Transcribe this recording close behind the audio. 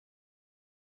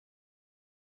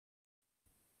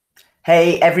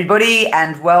Hey everybody,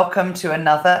 and welcome to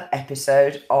another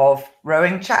episode of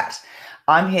Rowing Chat.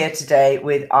 I'm here today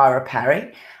with Ira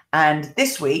Parry, and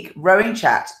this week Rowing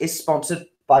Chat is sponsored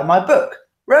by my book,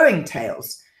 Rowing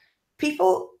Tales.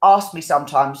 People ask me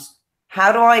sometimes,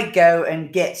 how do I go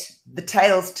and get the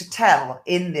tales to tell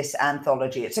in this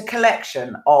anthology? It's a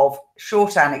collection of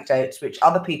short anecdotes which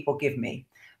other people give me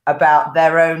about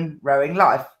their own rowing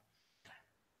life.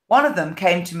 One of them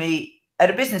came to me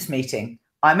at a business meeting.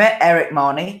 I met Eric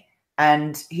Marnie,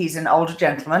 and he's an older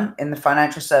gentleman in the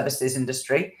financial services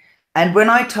industry. And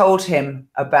when I told him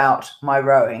about my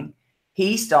rowing,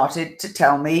 he started to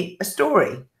tell me a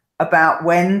story about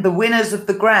when the winners of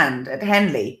the Grand at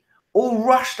Henley all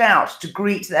rushed out to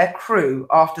greet their crew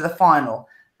after the final,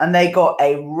 and they got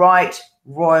a right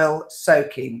royal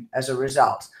soaking as a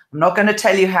result. I'm not going to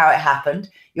tell you how it happened.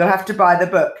 You'll have to buy the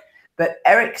book. But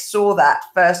Eric saw that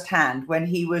firsthand when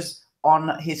he was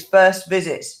on his first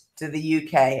visit to the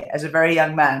UK as a very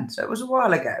young man. So it was a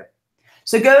while ago.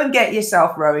 So go and get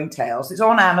yourself Rowing Tales. It's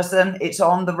on Amazon. It's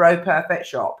on the Row Perfect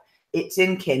shop. It's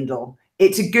in Kindle.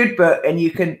 It's a good book, and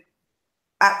you can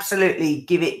absolutely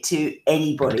give it to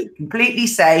anybody. Completely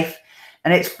safe.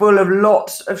 And it's full of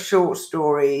lots of short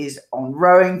stories on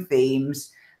rowing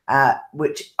themes,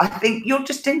 which I think you'll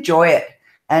just enjoy it.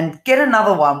 And get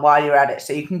another one while you're at it,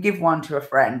 so you can give one to a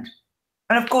friend.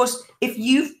 And of course, if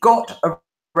you've got a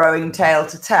rowing tale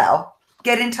to tell,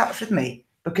 get in touch with me,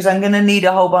 because I'm going to need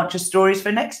a whole bunch of stories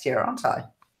for next year, aren't I?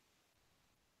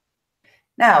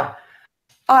 Now,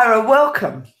 Ira,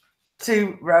 welcome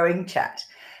to Rowing Chat.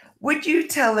 Would you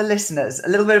tell the listeners a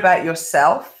little bit about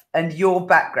yourself and your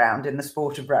background in the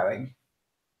sport of rowing?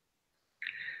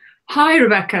 Hi,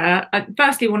 Rebecca.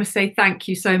 Firstly, I want to say thank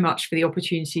you so much for the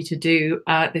opportunity to do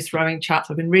this rowing chat.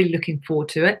 I've been really looking forward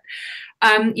to it.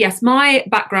 Yes, my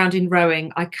background in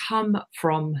rowing, I come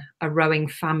from a rowing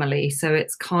family, so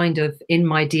it's kind of in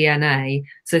my DNA.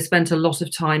 So I spent a lot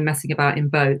of time messing about in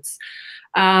boats.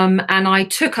 And I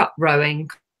took up rowing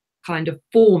kind of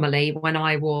formally when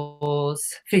I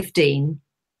was 15.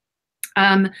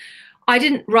 I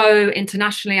didn't row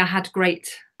internationally. I had great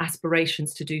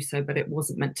aspirations to do so, but it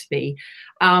wasn't meant to be.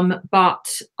 But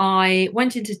I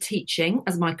went into teaching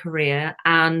as my career,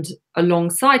 and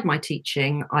alongside my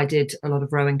teaching, I did a lot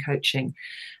of rowing coaching.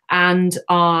 And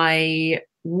I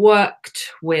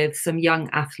worked with some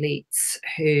young athletes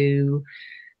who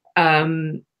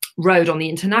rowed on the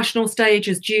international stage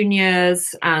as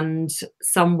juniors, and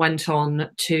some went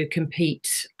on to compete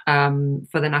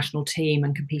for the national team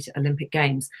and compete at Olympic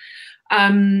Games.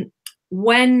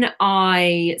 When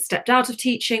I stepped out of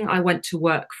teaching, I went to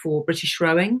work for British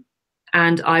Rowing,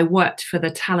 and I worked for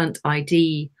the Talent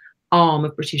ID arm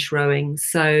of British Rowing.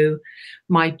 So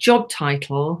my job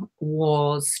title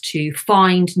was to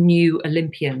find new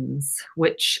Olympians,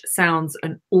 which sounds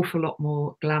an awful lot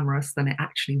more glamorous than it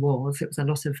actually was. It was a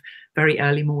lot of very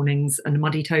early mornings and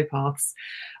muddy towpaths.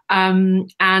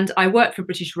 And I worked for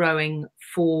British Rowing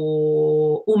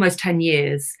for almost 10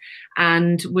 years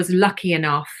and was lucky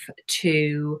enough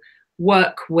to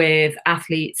work with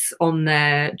athletes on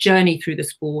their journey through the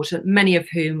sport, many of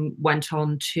whom went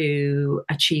on to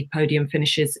achieve podium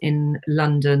finishes in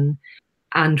London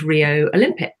and Rio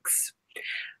Olympics.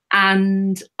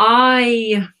 And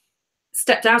I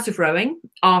stepped out of rowing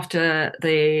after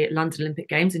the London Olympic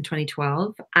Games in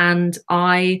 2012, and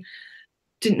I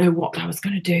didn't know what I was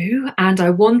going to do, and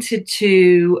I wanted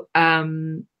to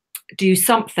do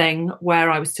something where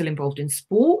I was still involved in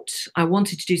sport. I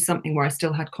wanted to do something where I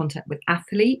still had contact with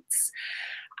athletes,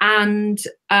 and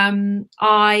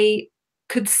I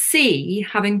could see,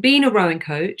 having been a rowing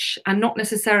coach and not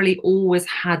necessarily always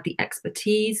had the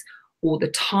expertise or the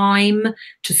time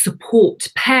to support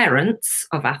parents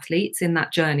of athletes in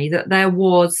that journey, that there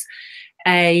was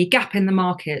a gap in the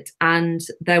market, and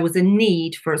there was a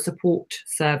need for a support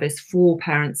service for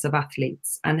parents of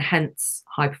athletes, and hence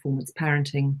High Performance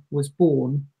Parenting was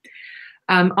born.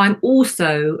 I'm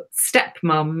also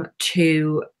stepmom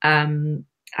to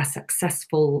a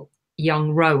successful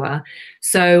young rower,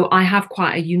 so I have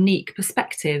quite a unique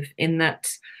perspective in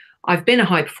that I've been a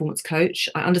high performance coach.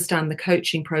 I understand the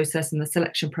coaching process and the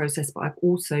selection process, but I've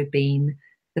also been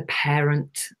the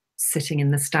parent sitting in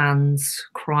the stands,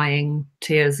 crying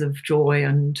tears of joy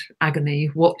and agony,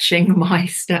 watching my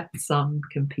stepson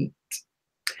compete.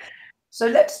 So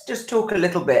let's just talk a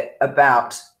little bit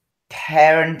about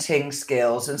parenting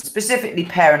skills, and specifically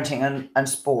parenting and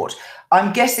sport.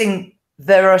 I'm guessing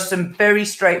there are some very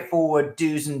straightforward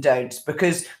do's and don'ts,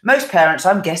 because most parents,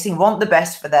 I'm guessing, want the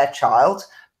best for their child,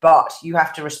 but you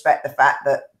have to respect the fact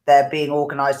that they're being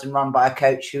organised and run by a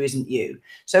coach who isn't you.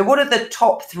 So what are the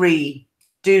top three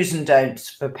do's and don'ts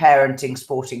for parenting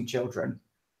sporting children?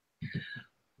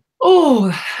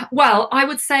 Oh, well, I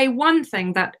would say one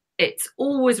thing that it's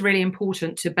always really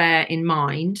important to bear in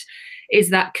mind is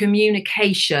that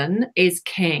communication is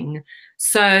king.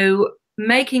 So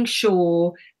making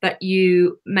sure that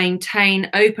you maintain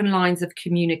open lines of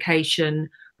communication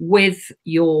with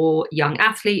your young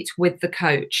athlete, with the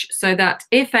coach, so that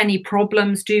if any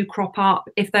problems do crop up,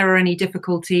 if there are any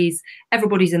difficulties,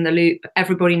 everybody's in the loop,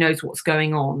 everybody knows what's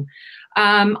going on.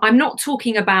 I'm not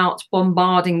talking about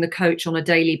bombarding the coach on a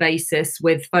daily basis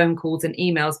with phone calls and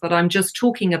emails, but I'm just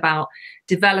talking about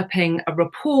developing a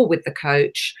rapport with the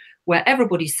coach where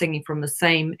everybody's singing from the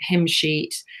same hymn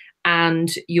sheet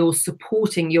and you're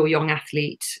supporting your young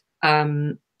athlete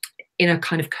in a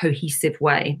kind of cohesive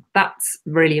way. That's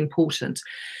really important.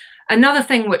 Another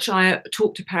thing which I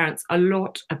talk to parents a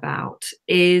lot about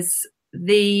is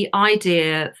the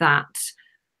idea that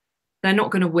they're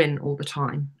not going to win all the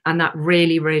time. And that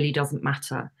really, really doesn't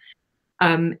matter.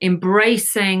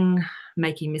 Embracing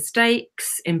making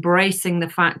mistakes, embracing the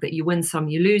fact that you win some,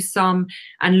 you lose some,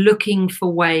 and looking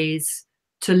for ways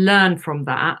to learn from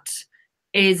that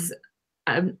is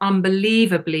an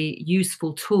unbelievably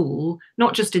useful tool,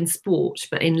 not just in sport,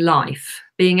 but in life.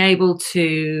 Being able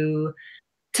to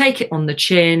take it on the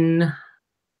chin,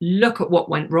 look at what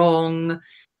went wrong,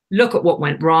 look at what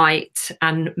went right,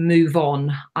 and move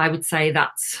on. I would say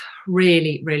that's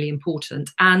really, really important.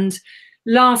 And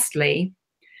lastly,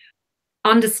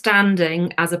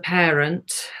 understanding as a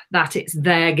parent that it's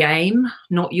their game,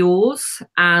 not yours.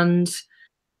 And,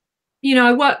 you know,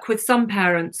 I work with some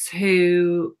parents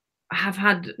who have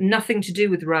had nothing to do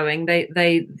with rowing.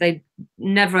 They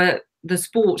never, the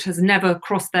sport has never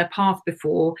crossed their path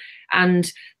before,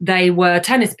 and they were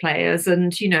tennis players,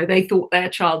 and you know, they thought their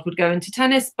child would go into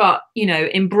tennis, but you know,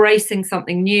 embracing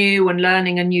something new and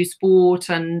learning a new sport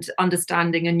and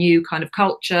understanding a new kind of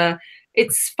culture,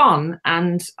 it's fun.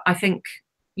 And I think,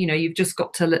 you know, you've just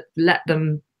got to let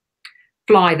them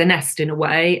fly the nest in a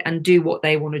way and do what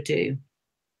they want to do.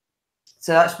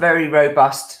 So that's very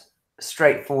robust,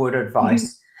 straightforward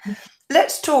advice.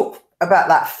 Let's talk about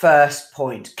that first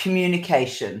point,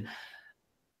 communication.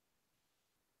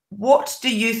 What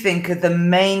do you think are the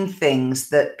main things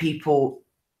that people,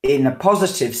 in a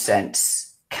positive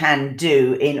sense, can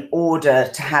do in order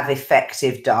to have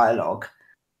effective dialogue?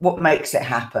 What makes it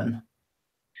happen?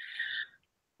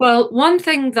 Well, one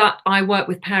thing that I work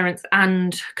with parents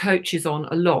and coaches on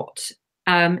a lot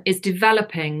is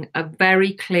developing a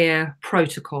very clear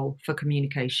protocol for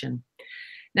communication.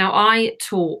 Now, I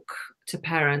talk to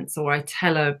parents, or I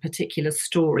tell a particular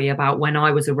story about when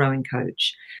I was a rowing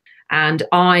coach, and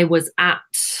I was at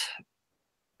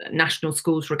National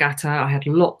Schools Regatta. I had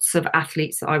lots of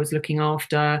athletes that I was looking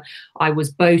after. I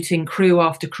was boating crew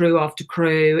after crew after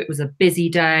crew. It was a busy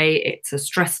day. It's a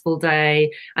stressful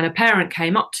day. And a parent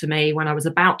came up to me when I was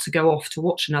about to go off to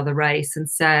watch another race and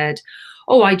said,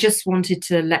 "Oh, I just wanted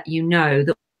to let you know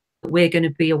that we're going to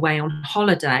be away on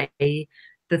holiday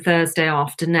the Thursday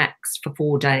after next for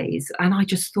 4 days." And I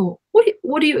just thought,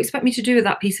 what do you expect me to do with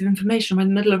that piece of information? I'm in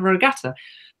the middle of a regatta.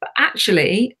 But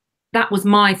actually, that was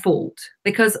my fault,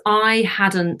 because I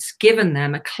hadn't given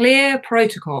them a clear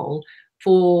protocol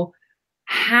for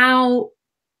how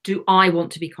do I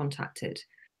want to be contacted.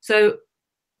 So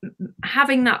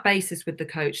having that basis with the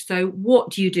coach. So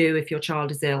what do you do if your child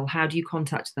is ill? How do you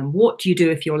contact them? What do you do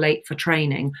if you're late for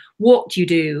training? What do you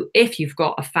do if you've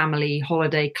got a family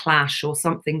holiday clash or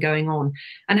something going on?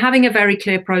 And having a very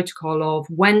clear protocol of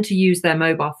when to use their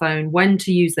mobile phone, when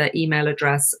to use their email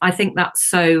address. I think that's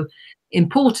so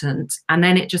important. And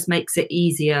then it just makes it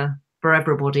easier for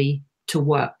everybody to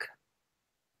work.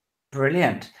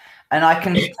 Brilliant. And I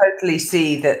can totally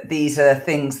see that these are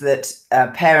things that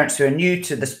parents who are new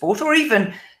to the sport, or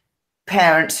even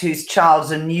parents whose childs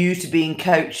are new to being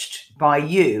coached by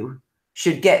you,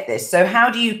 should get this. So how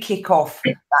do you kick off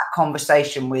that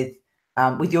conversation with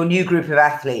your new group of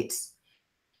athletes?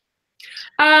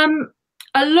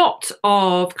 A lot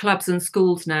of clubs and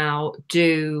schools now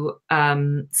do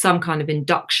some kind of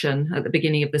induction at the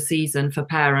beginning of the season for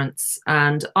parents.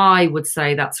 And I would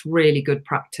say that's really good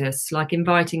practice, like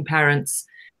inviting parents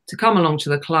to come along to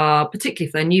the club, particularly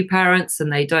if they're new parents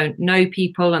and they don't know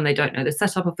people and they don't know the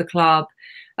setup of the club.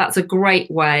 That's a great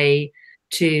way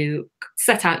to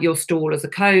set out your stall as a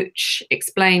coach,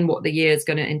 explain what the year is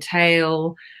going to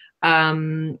entail,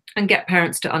 and get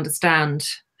parents to understand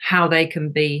how they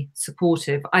can be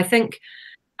supportive. I think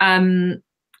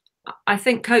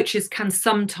coaches can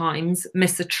sometimes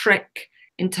miss a trick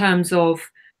in terms of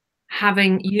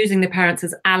using the parents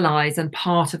as allies and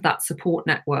part of that support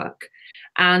network.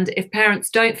 And if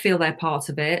parents don't feel they're part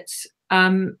of it,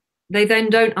 they then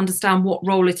don't understand what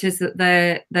role it is that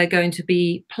they're going to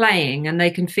be playing, and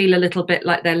they can feel a little bit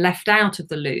like they're left out of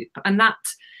the loop. And that,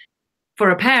 for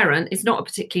a parent, is not a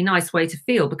particularly nice way to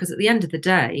feel, because at the end of the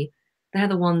day, they're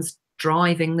the ones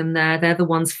driving them there. They're the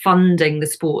ones funding the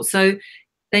sport. So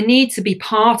they need to be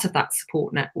part of that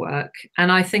support network.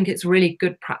 And I think it's really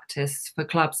good practice for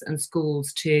clubs and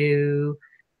schools to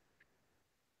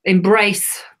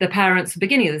embrace the parents at the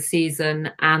beginning of the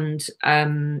season and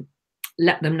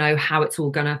let them know how it's all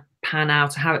going to pan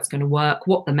out, how it's going to work,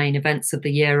 what the main events of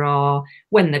the year are,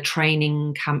 when the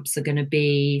training camps are going to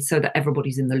be, so that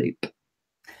everybody's in the loop.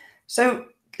 So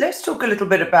let's talk a little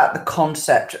bit about the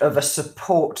concept of a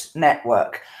support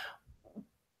network.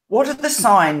 What are the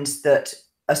signs that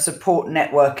a support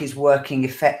network is working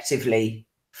effectively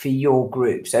for your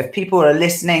group? So if people are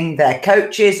listening, they're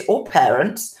coaches or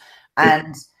parents,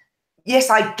 and yes,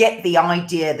 I get the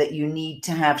idea that you need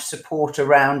to have support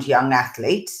around young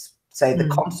athletes. So the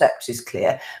concept is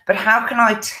clear, but how can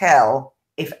I tell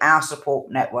if our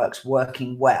support network's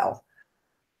working well?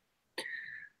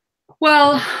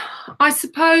 Well, I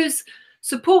suppose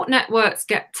support networks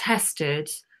get tested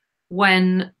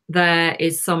when there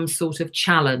is some sort of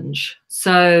challenge.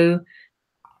 So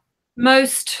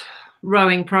most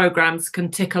rowing programs can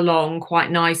tick along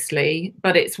quite nicely,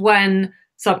 but it's when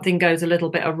something goes a little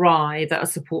bit awry that a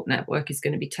support network is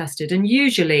going to be tested. And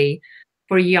usually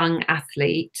for a young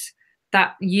athlete,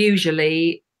 that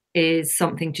usually is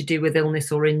something to do with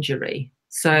illness or injury.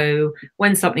 So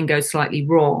when something goes slightly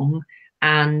wrong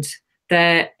and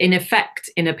they're in effect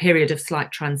in a period of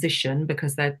slight transition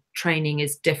because their training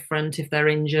is different if they're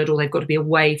injured, or they've got to be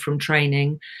away from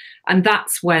training. And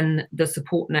that's when the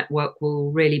support network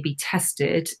will really be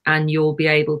tested, and you'll be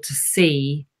able to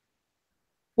see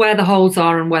where the holes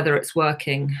are and whether it's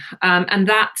working. And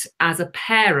that, as a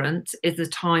parent, is the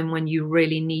time when you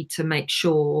really need to make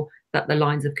sure that the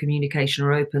lines of communication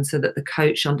are open, so that the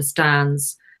coach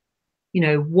understands, you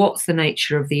know, what's the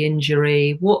nature of the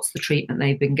injury, what's the treatment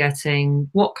they've been getting,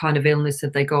 what kind of illness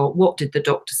have they got, what did the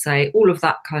doctor say, all of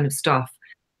that kind of stuff.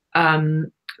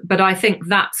 But I think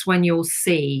that's when you'll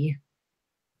see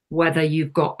whether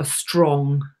you've got a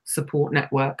strong support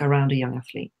network around a young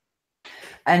athlete.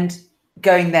 And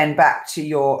going then back to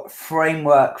your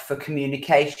framework for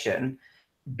communication,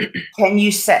 can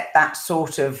you set that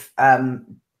sort of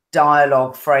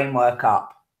dialogue framework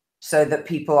up so that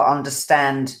people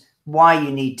understand why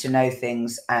you need to know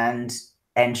things and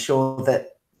ensure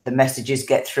that the messages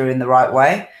get through in the right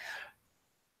way?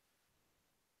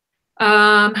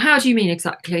 How do you mean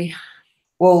exactly?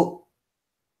 Well,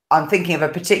 I'm thinking of a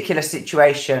particular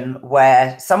situation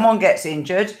where someone gets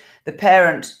injured, the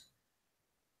parent,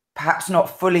 perhaps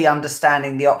not fully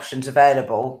understanding the options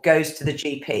available, goes to the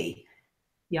GP.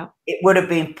 Yeah. It would have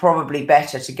been probably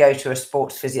better to go to a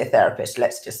sports physiotherapist.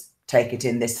 Let's just take it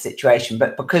in this situation.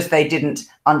 But because they didn't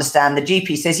understand, the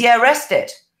GP says, yeah, rest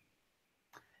it.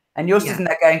 And you're sitting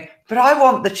there going, but I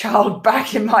want the child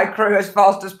back in my crew as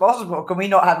fast as possible. Can we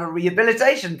not have a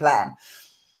rehabilitation plan?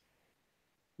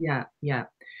 Yeah, yeah.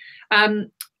 A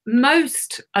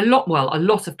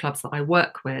lot of clubs that I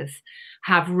work with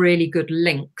have really good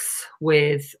links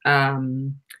with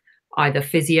either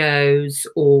physios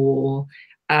or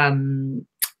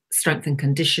strength and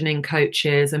conditioning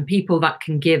coaches, and people that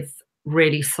can give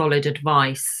really solid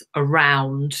advice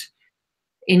around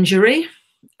injury.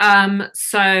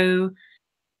 So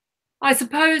I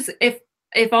suppose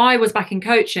if I was back in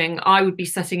coaching, I would be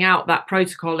setting out that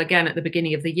protocol again at the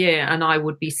beginning of the year, and I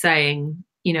would be saying,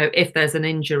 you know, if there's an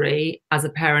injury, as a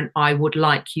parent, I would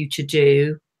like you to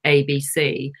do A, B,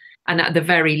 C, and at the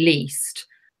very least,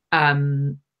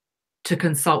 to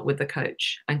consult with the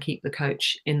coach and keep the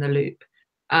coach in the loop.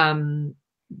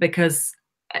 Because,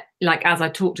 like, as I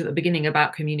talked at the beginning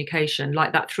about communication,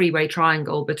 like that three-way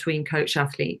triangle between coach,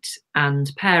 athlete,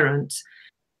 and parent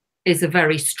is a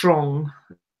very strong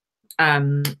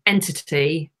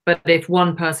entity. But if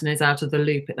one person is out of the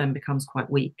loop, it then becomes quite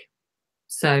weak.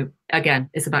 So again,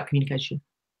 it's about communication.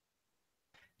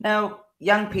 Now,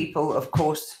 young people, of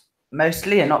course,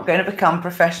 mostly are not going to become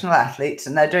professional athletes,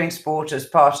 and they're doing sport as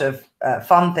part of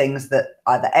fun things that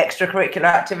either extracurricular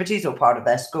activities or part of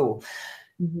their school.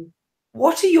 Mm-hmm.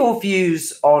 What are your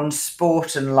views on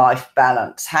sport and life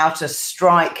balance? How to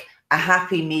strike a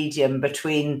happy medium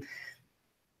between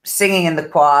singing in the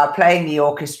choir, playing the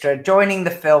orchestra, joining the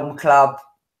film club,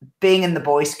 being in the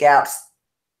Boy Scouts,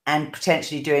 and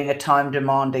potentially doing a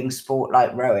time-demanding sport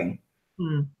like rowing?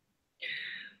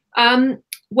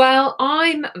 Well,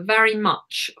 I'm very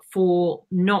much for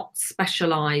not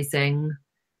specialising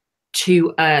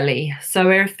too early. So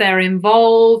if they're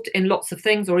involved in lots of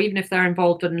things, or even if they're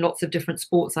involved in lots of different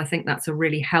sports, I think that's a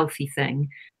really healthy thing.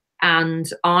 And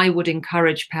I would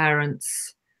encourage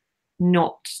parents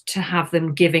not to have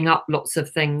them giving up lots of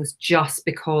things just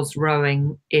because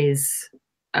rowing is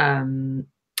a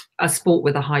sport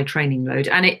with a high training load.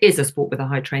 And it is a sport with a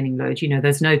high training load. You know,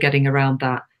 there's no getting around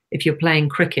that. If you're playing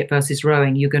cricket versus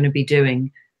rowing, you're going to be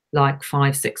doing like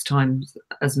 5-6 times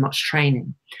as much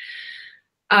training.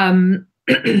 I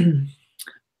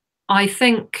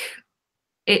think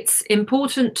it's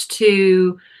important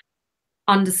to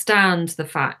understand the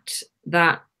fact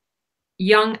that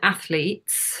young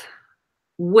athletes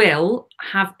will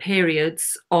have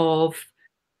periods of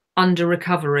under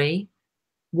recovery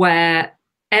where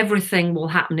everything will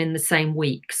happen in the same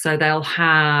week. So they'll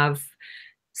have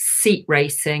seat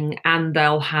racing, and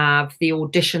they'll have the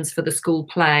auditions for the school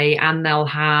play, and they'll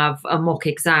have a mock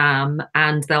exam,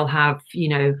 and they'll have, you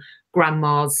know,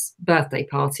 grandma's birthday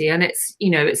party. And it's, you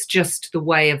know, it's just the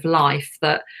way of life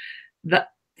that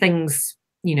things,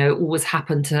 you know, always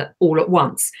happen to all at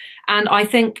once. And I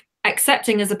think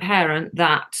accepting as a parent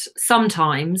that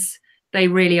sometimes they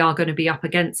really are going to be up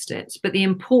against it, but the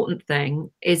important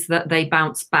thing is that they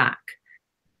bounce back.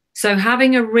 So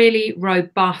having a really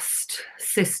robust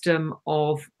system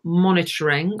of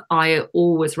monitoring, I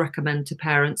always recommend to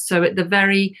parents. So at the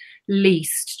very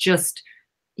least, just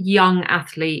young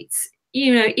athletes,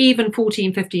 you know, even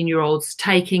 14, 15-year-olds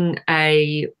taking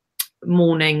a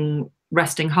morning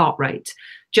resting heart rate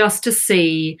just to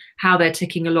see how they're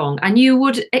ticking along. And you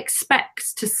would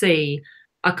expect to see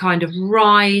a kind of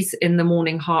rise in the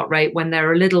morning heart rate when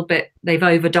they're a little bit, they've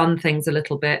overdone things a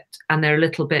little bit and they're a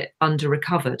little bit under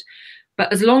recovered.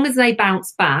 But as long as they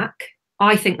bounce back,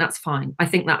 I think that's fine. I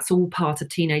think that's all part of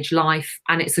teenage life,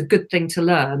 and it's a good thing to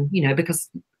learn, you know, because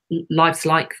life's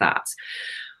like that.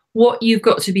 What you've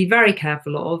got to be very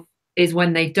careful of is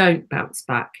when they don't bounce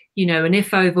back, you know, and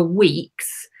if over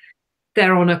weeks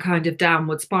they're on a kind of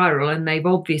downward spiral and they've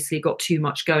obviously got too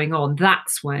much going on,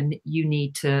 that's when you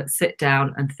need to sit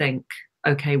down and think,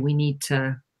 okay, we need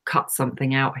to cut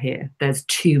something out here. There's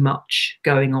too much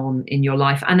going on in your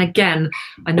life. And again,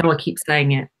 I know I keep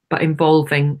saying it, but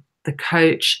involving the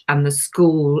coach and the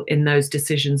school in those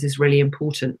decisions is really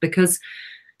important, because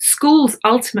schools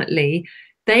ultimately,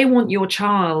 they want your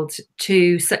child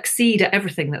to succeed at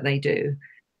everything that they do.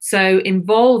 So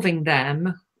involving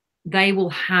them, they will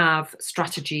have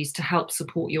strategies to help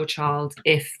support your child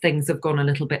if things have gone a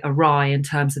little bit awry in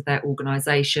terms of their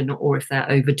organisation, or if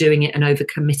they're overdoing it and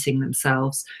overcommitting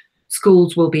themselves.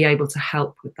 Schools will be able to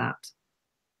help with that.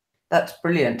 That's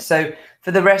brilliant. So for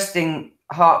the resting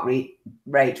heart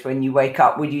rate when you wake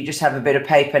up, would you just have a bit of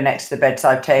paper next to the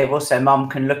bedside table so mum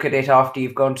can look at it after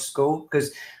you've gone to school?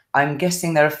 Because I'm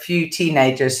guessing there are a few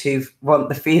teenagers who want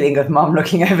the feeling of mum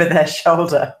looking over their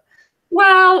shoulder.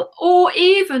 Well, or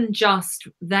even just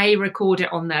they record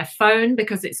it on their phone,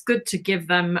 because it's good to give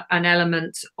them an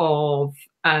element of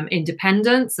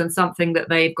independence and something that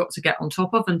they've got to get on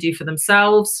top of and do for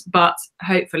themselves. But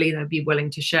hopefully they'll be willing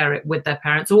to share it with their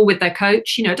parents or with their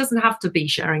coach. You know, it doesn't have to be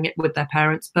sharing it with their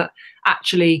parents, but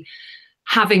actually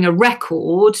having a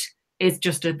record is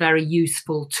just a very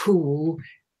useful tool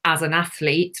as an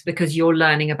athlete, because you're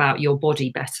learning about your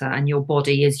body better, and your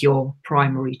body is your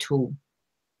primary tool.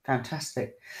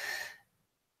 Fantastic.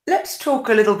 Let's talk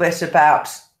a little bit about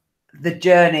the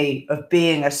journey of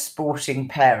being a sporting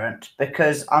parent,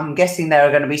 because I'm guessing there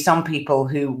are going to be some people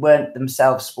who weren't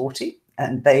themselves sporty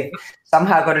and they've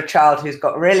somehow got a child who's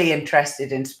got really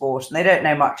interested in sport and they don't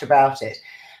know much about it.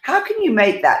 How can you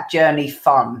make that journey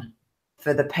fun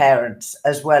for the parents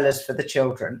as well as for the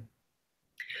children?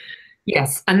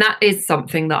 Yes, and that is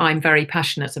something that I'm very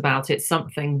passionate about. It's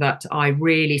something that I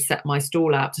really set my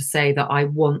stall out to say, that I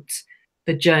want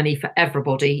the journey for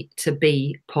everybody to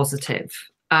be positive.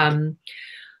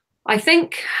 I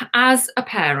think as a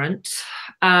parent,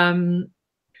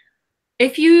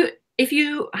 if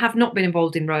you have not been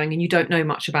involved in rowing and you don't know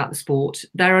much about the sport,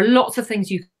 there are lots of things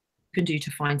you can do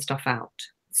to find stuff out.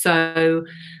 So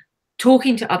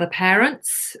talking to other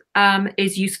parents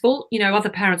is useful. You know, other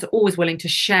parents are always willing to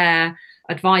share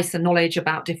advice and knowledge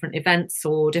about different events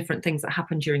or different things that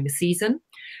happen during the season.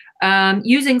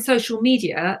 Using social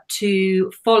media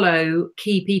to follow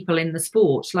key people in the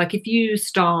sport. Like if you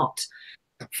start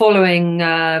following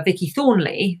Vicky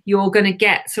Thornley, you're going to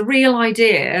get a real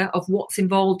idea of what's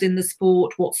involved in the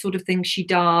sport, what sort of things she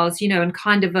does, you know, and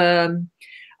kind of an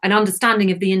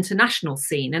understanding of the international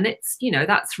scene. And it's, you know,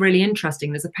 that's really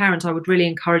interesting. As a parent, I would really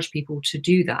encourage people to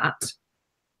do that.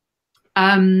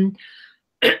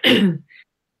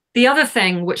 The other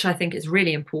thing which I think is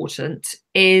really important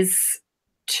is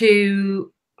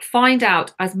to find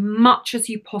out as much as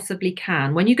you possibly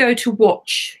can when you go to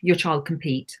watch your child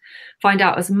compete. Find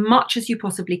out as much as you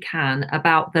possibly can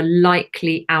about the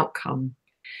likely outcome,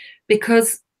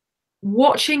 because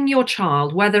watching your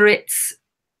child, whether it's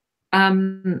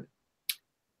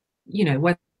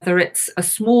whether it's a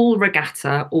small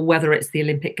regatta or whether it's the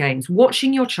Olympic Games,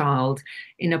 watching your child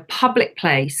in a public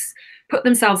place put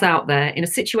themselves out there in a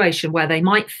situation where they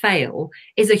might fail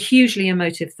is a hugely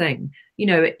emotive thing.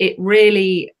 It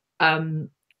really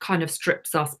kind of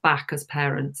strips us back as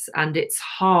parents, and it's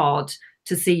hard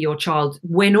to see your child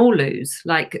win or lose.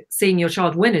 Like, seeing your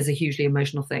child win is a hugely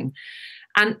emotional thing.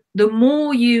 And the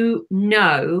more you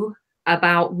know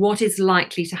about what is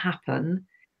likely to happen,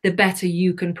 the better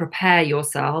you can prepare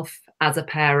yourself as a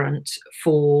parent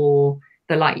for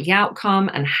the likely outcome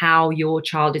and how your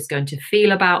child is going to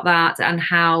feel about that and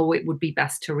how it would be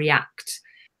best to react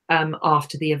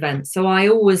after the event. So I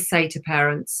always say to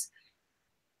parents,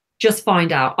 just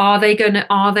find out, are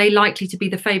they likely to be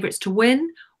the favourites to win,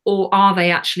 or are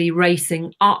they actually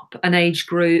racing up an age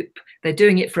group? They're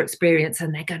doing it for experience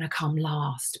and they're going to come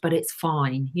last, but it's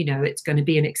fine. It's going to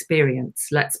be an experience.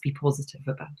 Let's be positive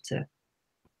about it.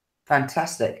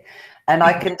 Fantastic. And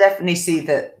I can definitely see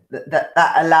that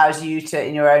allows you to,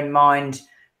 in your own mind,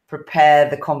 prepare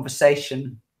the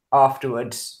conversation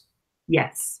afterwards.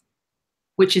 Yes,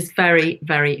 which is very,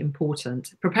 very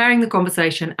important. Preparing the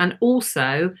conversation and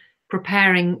also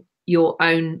preparing your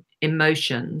own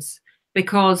emotions,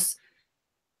 because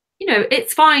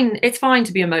it's fine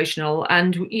to be emotional,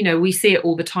 and we see it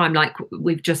all the time. Like,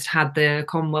 we've just had the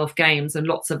Commonwealth Games and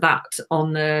lots of that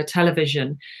on the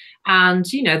television, and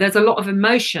there's a lot of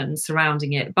emotion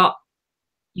surrounding it, but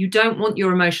you don't want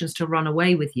your emotions to run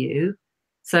away with you,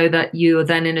 so that you're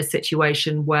then in a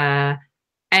situation where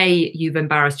A, you've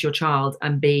embarrassed your child,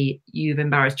 and B, you've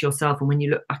embarrassed yourself, and when you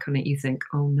look back on it you think,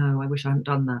 oh no, I wish I hadn't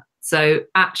done that. So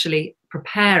actually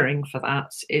preparing for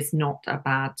that is not a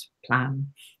bad plan.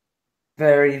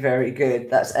 Very, very good.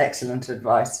 That's excellent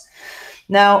advice.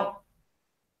 Now,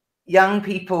 young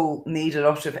people need a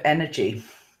lot of energy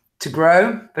to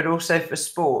grow, but also for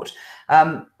sport.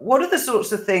 What are the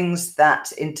sorts of things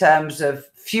that, in terms of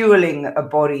fueling a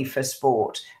body for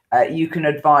sport, you can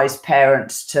advise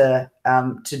parents to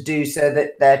do so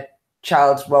that their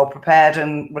child's well prepared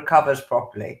and recovers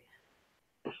properly?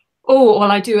 Oh,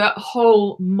 well, I do a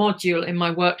whole module in my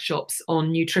workshops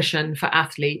on nutrition for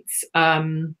athletes.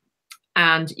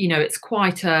 And, it's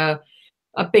quite a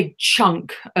big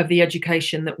chunk of the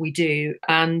education that we do.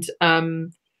 And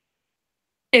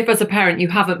if, as a parent, you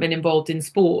haven't been involved in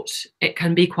sport, it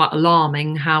can be quite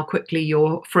alarming how quickly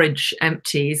your fridge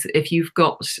empties if you've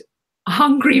got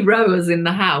hungry rowers in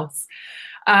the house.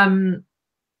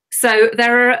 So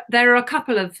there are a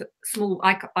couple of small,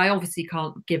 I obviously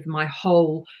can't give my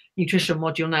whole nutrition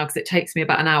module now because it takes me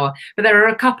about an hour, but there are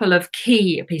a couple of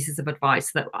key pieces of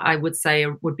advice that I would say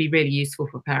would be really useful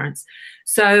for parents.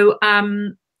 So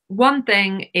one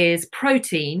thing is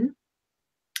protein.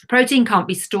 Protein can't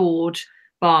be stored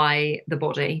by the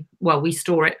body. Well, we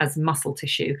store it as muscle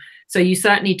tissue. So you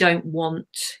certainly don't want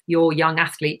your young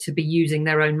athlete to be using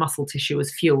their own muscle tissue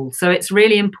as fuel. So it's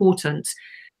really important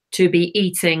to be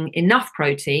eating enough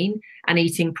protein and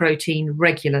eating protein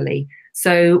regularly.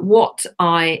 So what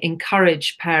I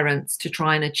encourage parents to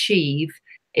try and achieve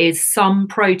is some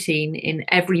protein in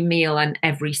every meal and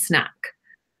every snack.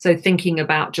 So thinking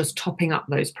about just topping up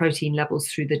those protein levels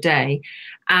through the day.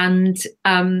 And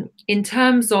in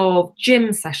terms of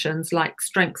gym sessions, like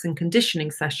strength and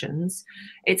conditioning sessions,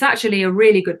 it's actually a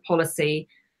really good policy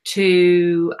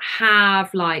to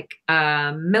have like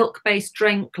a milk-based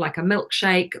drink, like a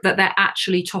milkshake, that they're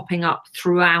actually topping up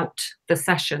throughout the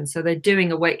session. So they're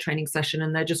doing a weight training session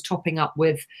and they're just topping up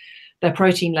with their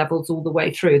protein levels all the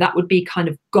way through. That would be kind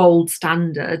of gold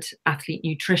standard athlete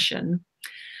nutrition.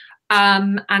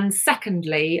 And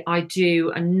secondly, I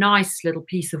do a nice little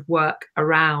piece of work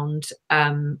around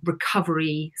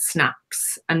recovery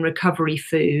snacks and recovery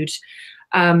food.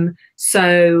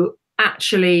 So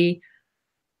actually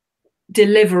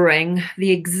delivering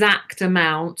the exact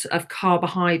amount of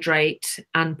carbohydrate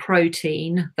and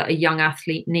protein that a young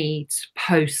athlete needs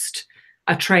post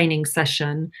a training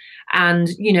session. And,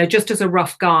 just as a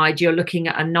rough guide, you're looking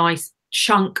at a nice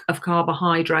chunk of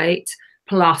carbohydrate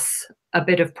plus a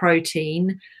bit of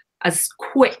protein as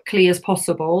quickly as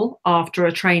possible after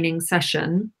a training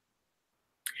session.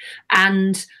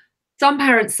 And some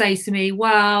parents say to me,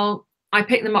 well, I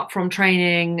pick them up from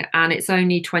training and it's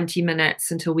only 20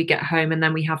 minutes until we get home and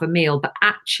then we have a meal. But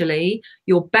actually,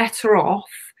 you're better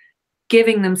off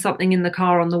giving them something in the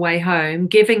car on the way home,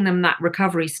 giving them that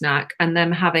recovery snack, and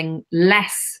them having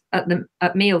less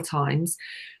at meal times,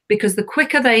 because the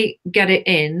quicker they get it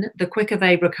in, the quicker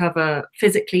they recover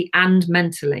physically and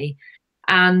mentally.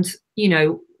 And, you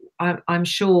know, I'm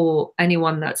sure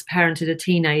anyone that's parented a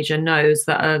teenager knows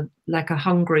that a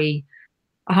hungry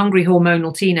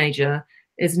hormonal teenager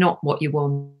is not what you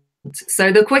want.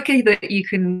 So the quicker that you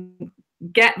can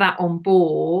get that on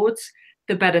board,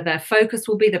 the better their focus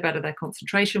will be, the better their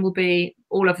concentration will be.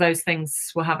 All of those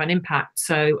things will have an impact.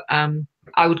 So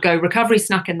I would go recovery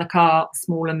snack in the car,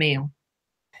 smaller meal.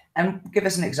 And give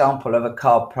us an example of a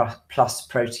carb plus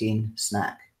protein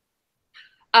snack.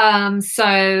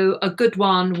 So a good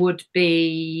one would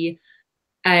be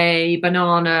a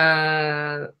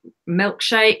banana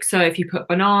milkshake. So if you put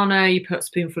banana, you put a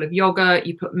spoonful of yogurt,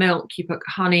 you put milk, you put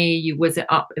honey, you whiz it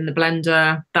up in the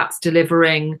blender, that's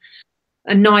delivering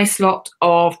a nice lot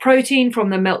of protein from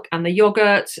the milk and the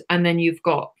yogurt. And then you've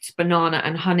got banana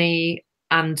and honey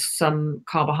and some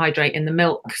carbohydrate in the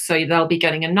milk. So they'll be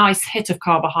getting a nice hit of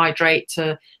carbohydrate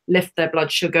to lift their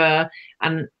blood sugar,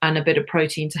 and a bit of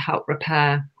protein to help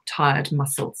repair tired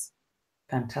muscles.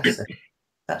 Fantastic.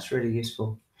 That's really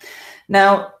useful.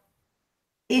 Now,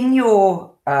 in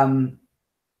your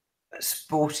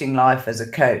sporting life as a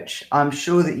coach, I'm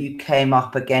sure that you came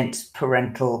up against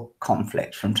parental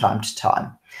conflict from time to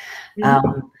time.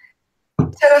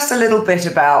 Tell us a little bit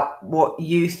about what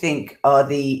you think are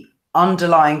the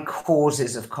underlying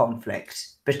causes of conflict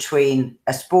between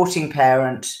a sporting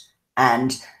parent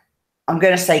and, I'm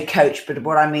going to say coach, but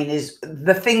what I mean is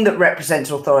the thing that represents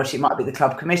authority. It might be the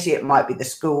club committee, it might be the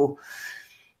school.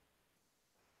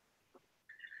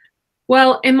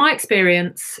 Well, in my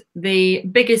experience, the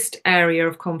biggest area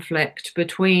of conflict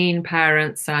between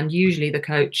parents and usually the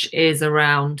coach is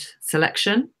around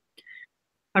selection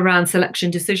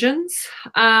decisions.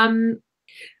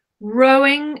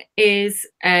 Rowing is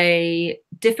a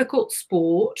difficult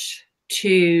sport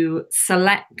to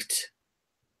select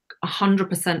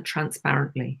 100%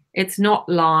 transparently. It's not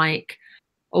like,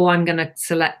 oh, I'm going to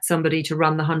select somebody to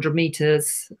run the 100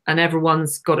 meters and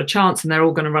everyone's got a chance and they're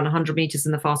all going to run 100 meters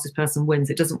and the fastest person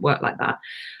wins. It doesn't work like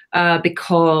that,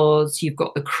 because you've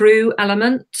got the crew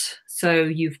element. So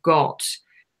you've got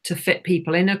to fit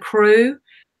people in a crew.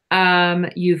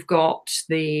 You've got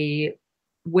the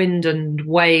wind and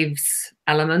waves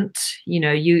element. You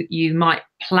know, you might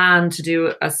plan to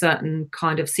do a certain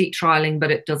kind of seat trialing, but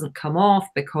it doesn't come off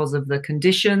because of the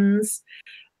conditions.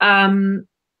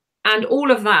 And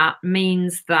all of that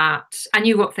means that, and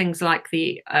you've got things like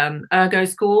the ergo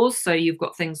scores. So you've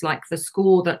got things like the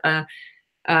score that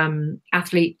an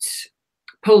athlete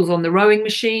pulls on the rowing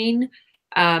machine,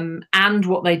 and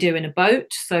what they do in a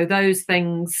boat. So those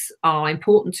things are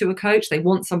important to a coach. They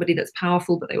want somebody that's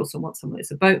powerful, but they also want someone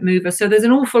that's a boat mover. So there's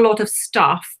an awful lot of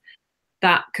stuff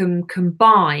that can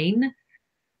combine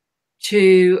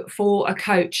for a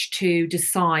coach to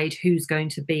decide who's going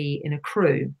to be in a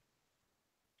crew.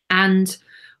 And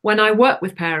when I work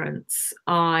with parents,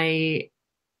 I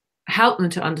help them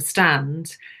to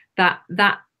understand that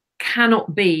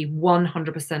cannot be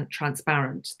 100%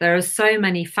 transparent. There are so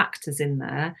many factors in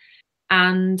there,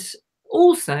 and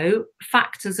also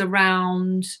factors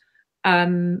around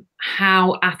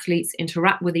how athletes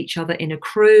interact with each other in a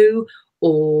crew,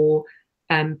 or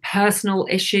personal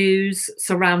issues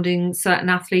surrounding certain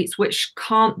athletes, which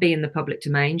can't be in the public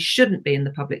domain, shouldn't be in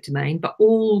the public domain, but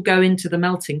all go into the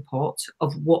melting pot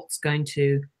of what's going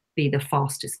to be the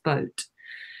fastest boat.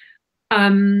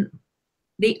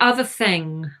 The other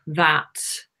thing that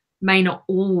may not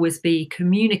always be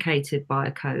communicated by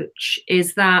a coach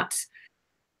is that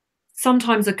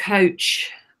sometimes a coach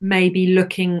may be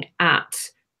looking at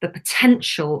the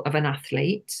potential of an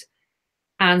athlete.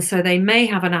 And so they may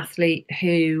have an athlete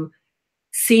who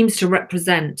seems to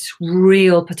represent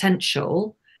real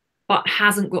potential, but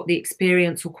hasn't got the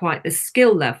experience or quite the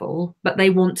skill level, but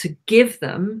they want to give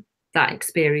them that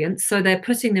experience. So they're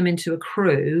putting them into a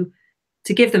crew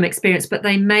to give them experience, but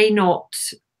they may not.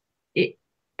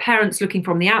 Parents looking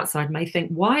from the outside may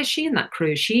think, why is she in that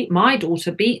crew? My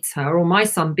daughter beats her, or my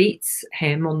son beats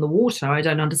him on the water. I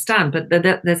don't understand. But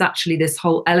there's actually this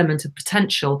whole element of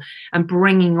potential and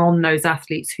bringing on those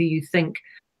athletes who you think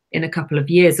in a couple of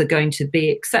years are going to be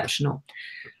exceptional.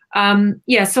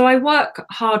 So I work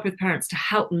hard with parents to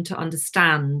help them to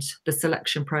understand the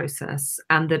selection process,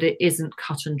 and that it isn't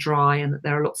cut and dry, and that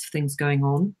there are lots of things going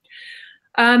on.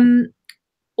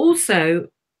 Also,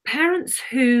 parents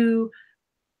who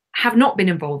have not been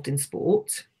involved in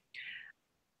sport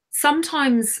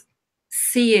sometimes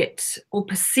see it or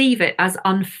perceive it as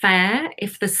unfair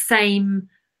if the same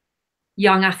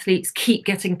young athletes keep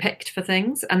getting picked for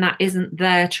things and that isn't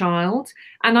their child.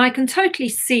 And I can totally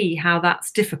see how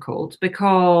that's difficult,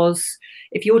 because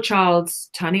if your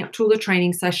child's turning up to all the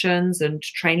training sessions and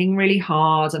training really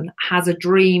hard and has a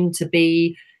dream to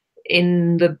be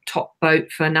in the top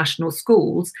boat for national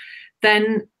schools,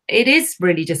 then it is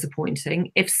really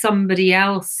disappointing if somebody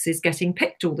else is getting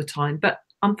picked all the time. But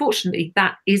unfortunately,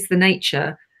 that is the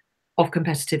nature of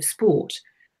competitive sport.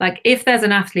 Like, if there's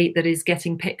an athlete that is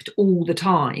getting picked all the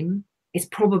time, it's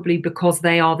probably because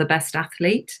they are the best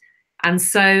athlete. And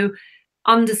so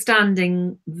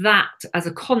understanding that as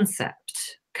a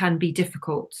concept can be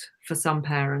difficult for some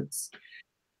parents.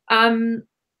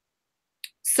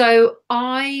 So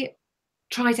I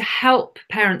try to help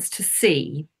parents to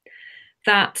see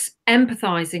that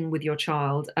empathizing with your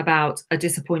child about a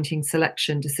disappointing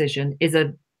selection decision is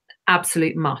an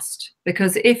absolute must.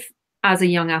 Because if, as a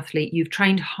young athlete, you've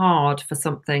trained hard for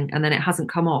something and then it hasn't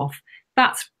come off,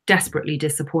 that's desperately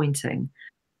disappointing.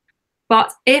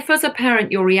 But if, as a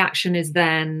parent, your reaction is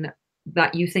then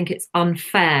that you think it's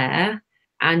unfair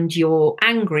and you're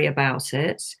angry about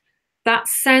it, that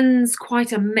sends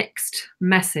quite a mixed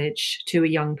message to a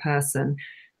young person,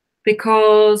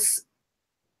 because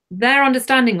their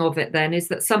understanding of it then is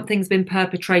that something's been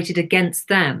perpetrated against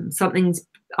them, something's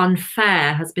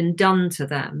unfair has been done to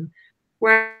them.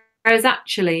 Whereas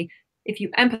actually, if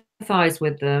you empathize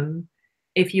with them,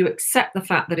 if you accept the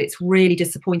fact that it's really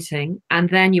disappointing, and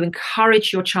then you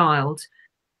encourage your child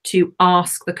to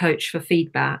ask the coach for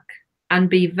feedback and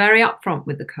be very upfront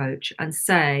with the coach and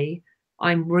say,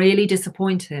 I'm really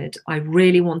disappointed. I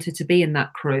really wanted to be in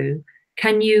that crew.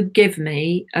 Can you give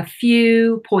me a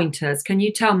few pointers? Can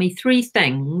you tell me 3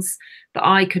 things that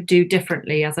I could do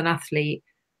differently as an athlete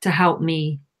to help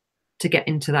me to get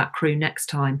into that crew next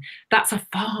time? That's a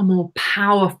far more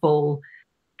powerful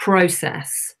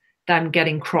process than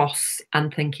getting cross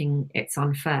and thinking it's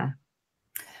unfair.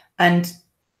 And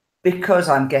because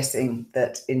I'm guessing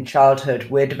that in childhood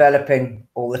we're developing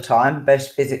all the time, both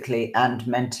physically and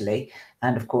mentally,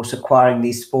 and of course acquiring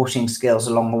these sporting skills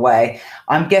along the way,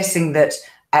 I'm guessing that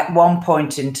at one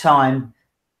point in time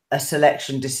a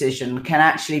selection decision can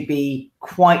actually be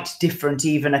quite different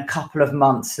even a couple of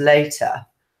months later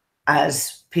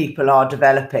as people are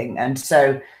developing. And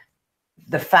so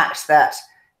the fact that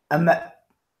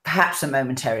perhaps a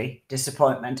momentary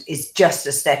disappointment is just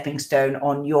a stepping stone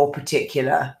on your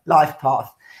particular life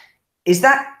path. Is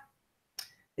that,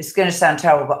 it's going to sound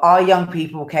terrible, but are young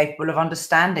people capable of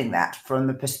understanding that from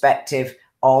the perspective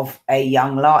of a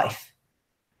young life?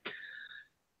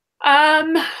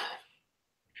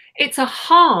 It's a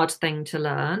hard thing to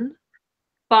learn,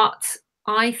 but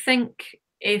I think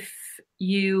if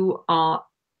you are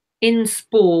in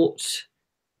sport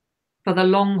for the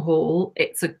long haul,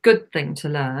 it's a good thing to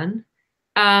learn.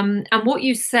 And what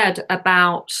you said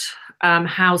about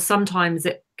how sometimes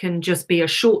it can just be a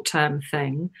short-term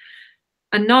thing,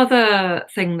 another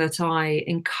thing that I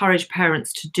encourage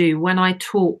parents to do when I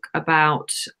talk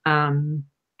about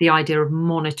the idea of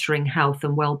monitoring health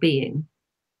and well-being,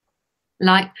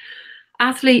 like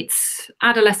athletes,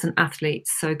 adolescent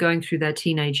athletes, so going through their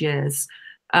teenage years,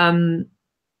 can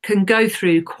go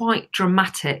through quite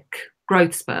dramatic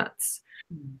growth spurts.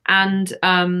 And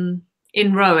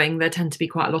in rowing, there tend to be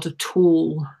quite a lot of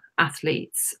tall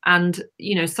athletes. And,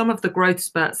 you know, some of the growth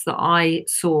spurts that I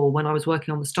saw when I was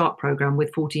working on the START program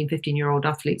with 14, 15-year-old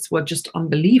athletes were just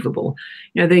unbelievable.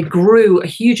 You know, they grew a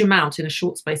huge amount in a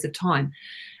short space of time.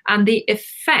 And the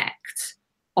effect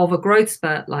of a growth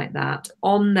spurt like that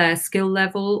on their skill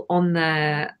level, on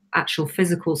their actual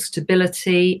physical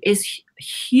stability is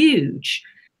huge.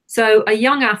 So a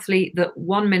young athlete that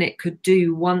 1 minute could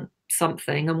do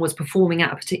something and was performing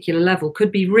at a particular level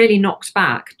could be really knocked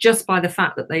back just by the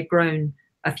fact that they've grown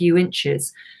a few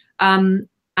inches. And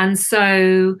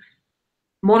so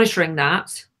monitoring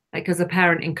that, like as a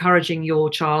parent, encouraging your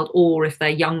child, or if they're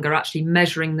younger, actually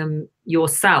measuring them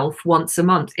yourself once a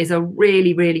month is a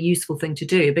really, really useful thing to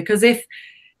do. Because if,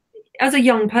 as a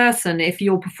young person, if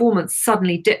your performance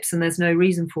suddenly dips and there's no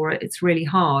reason for it, it's really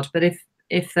hard. But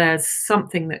if there's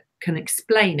something that can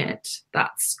explain it,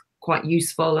 that's quite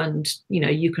useful, and you know,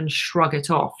 you can shrug it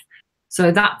off.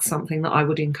 So that's something that I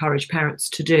would encourage parents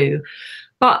to do.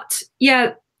 But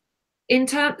yeah, in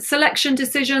terms selection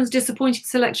decisions, disappointing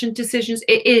selection decisions,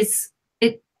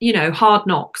 it you know, hard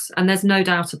knocks, and there's no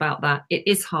doubt about that. It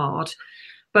is hard,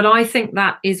 but I think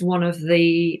that is one of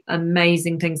the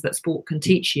amazing things that sport can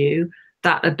teach you,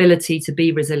 that ability to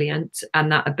be resilient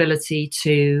and that ability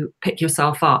to pick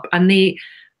yourself up. And the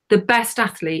best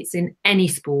athletes in any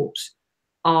sport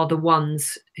are the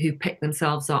ones who pick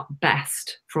themselves up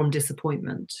best from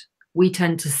disappointment. we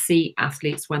tend to see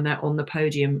athletes when they're on the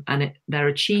podium and they're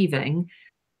achieving,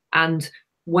 and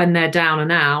when they're down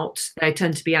and out, they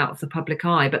tend to be out of the public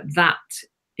eye. But that,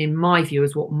 in my view,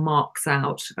 is what marks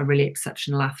out a really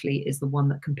exceptional athlete, is the one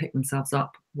that can pick themselves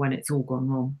up when it's all gone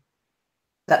wrong.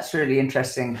 That's really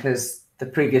interesting, because the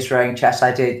previous rowing chat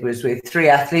I did was with 3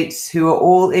 athletes who are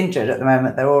all injured at the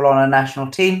moment. They're all on a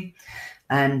national team,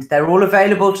 and they're all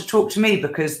available to talk to me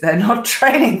because they're not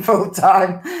training full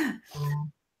time.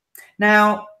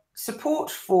 Now,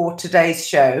 support for today's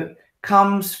show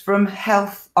comes from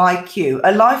Health IQ,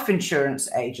 a life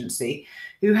insurance agency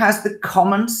who has the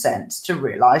common sense to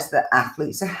realise that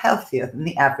athletes are healthier than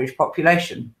the average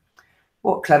population.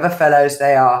 What clever fellows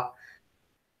they are.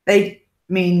 They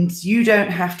means you don't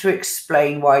have to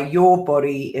explain why your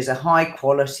body is a high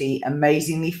quality,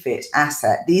 amazingly fit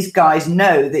asset. These guys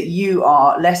know that you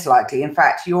are less likely. In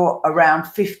fact, you're around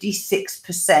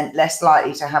 56% less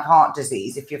likely to have heart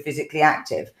disease if you're physically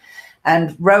active.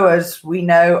 And rowers, we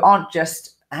know, aren't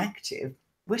just active,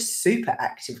 we're super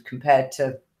active compared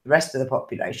to the rest of the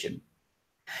population.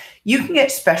 You can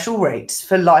get special rates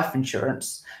for life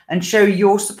insurance and show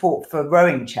your support for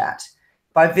Rowing Chat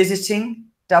by visiting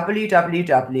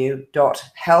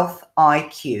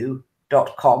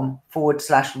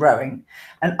www.healthiq.com/rowing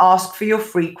and ask for your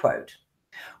free quote.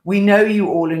 We know you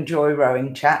all enjoy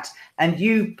Rowing Chat, and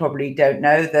you probably don't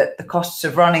know that the costs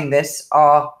of running this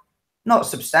are not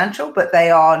substantial, but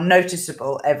they are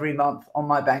noticeable every month on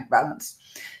my bank balance.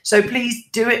 So please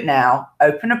do it now.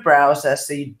 Open a browser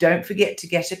so you don't forget to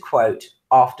get a quote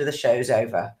after the show's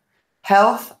over.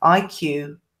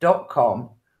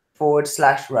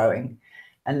 healthiq.com/rowing.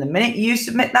 And the minute you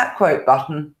submit that quote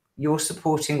button, you're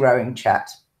supporting Rowing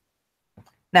Chat.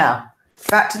 Now,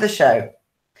 back to the show.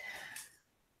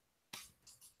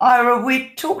 Ira,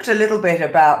 we talked a little bit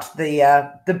about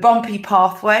the bumpy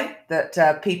pathway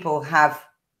that people have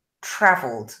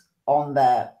travelled on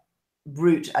their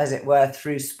route, as it were,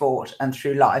 through sport and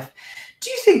through life. Do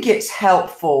you think it's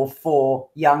helpful for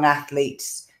young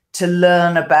athletes to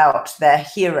learn about their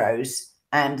heroes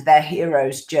and their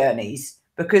heroes' journeys?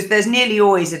 Because there's nearly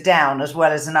always a down as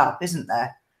well as an up, isn't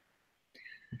there?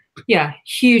 Yeah,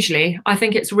 hugely. I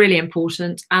think it's really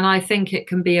important, and I think it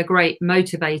can be a great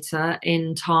motivator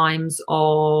in times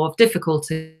of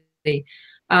difficulty.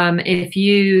 If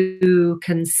you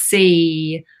can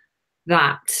see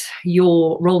that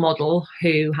your role model,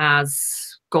 who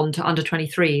has gone to under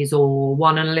 23s or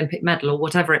won an Olympic medal or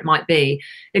whatever it might be,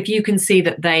 if you can see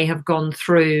that they have gone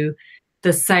through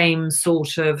the same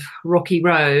sort of rocky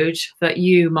road that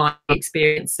you might be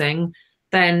experiencing,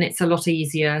 then it's a lot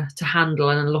easier to handle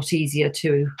and a lot easier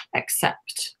to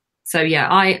accept. So yeah,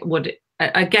 I would,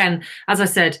 again, as I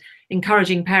said,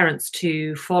 encouraging parents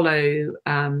to follow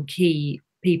key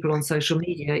people on social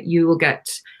media. You will get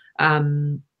a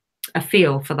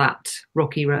feel for that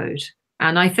rocky road.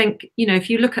 And I think, you know, if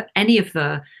you look at any of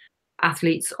the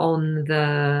athletes on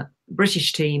the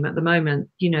British team at the moment,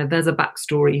 you know, there's a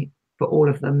backstory for all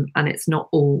of them, and it's not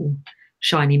all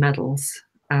shiny medals.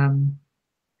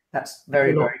 That's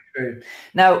very, very true.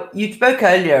 Now, you spoke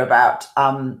earlier about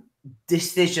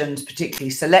decisions,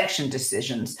 particularly selection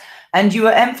decisions, and you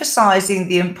were emphasizing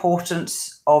the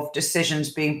importance of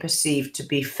decisions being perceived to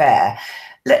be fair.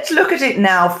 Let's look at it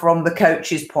now from the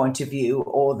coach's point of view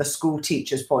or the school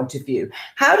teacher's point of view.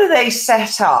 How do they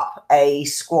set up a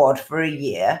squad for a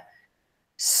year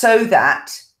so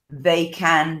that they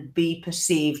can be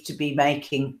perceived to be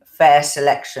making fair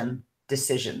selection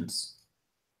decisions?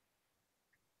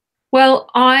 Well,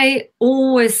 I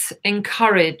always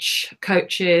encourage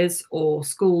coaches or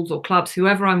schools or clubs,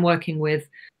 whoever I'm working with,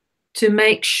 to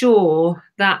make sure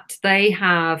that they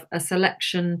have a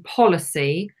selection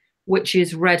policy which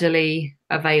is readily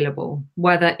available,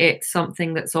 whether it's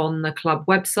something that's on the club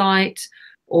website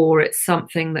or it's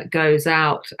something that goes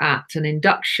out at an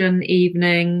induction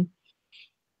evening,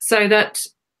 so that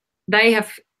they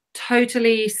have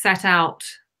totally set out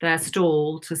their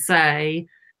stall to say,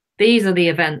 these are the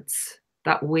events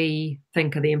that we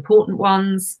think are the important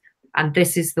ones, and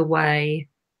this is the way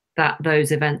that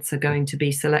those events are going to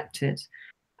be selected.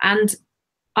 And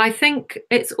I think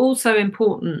it's also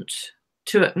important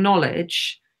to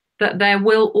acknowledge that there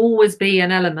will always be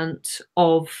an element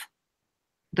of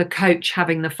the coach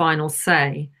having the final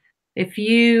say. If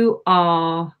you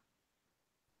are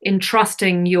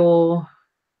entrusting your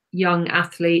young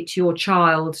athlete, your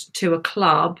child, to a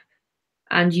club,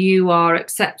 and you are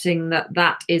accepting that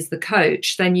that is the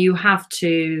coach, then you have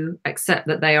to accept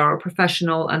that they are a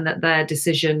professional and that their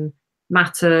decision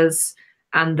matters,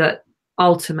 and that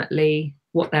ultimately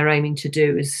what they're aiming to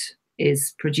do is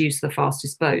produce the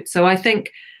fastest boat. So I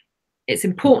think it's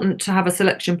important to have a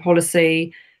selection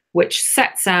policy which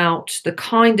sets out the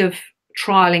kind of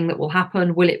trialling that will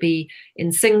happen. Will it be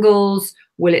in singles?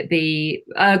 Will it be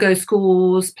ergo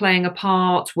scores playing a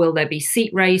part? Will there be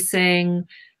seat racing?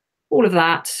 All of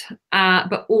that,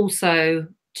 but also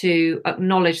to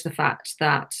acknowledge the fact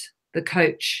that the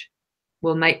coach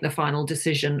will make the final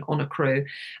decision on a crew.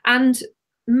 And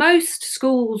most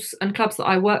schools and clubs that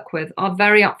I work with are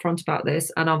very upfront about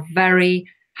this and are very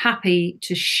happy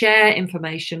to share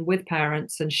information with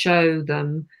parents and show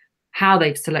them how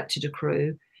they've selected a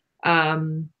crew.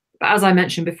 But as I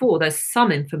mentioned before, there's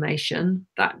some information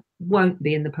that won't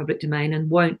be in the public domain and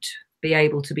won't be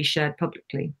able to be shared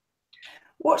publicly.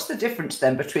 What's the difference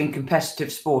then between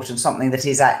competitive sport and something that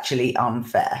is actually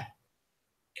unfair?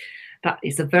 That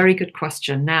is a very good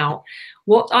question. Now,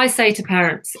 what I say to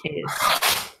parents is,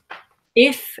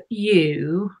 if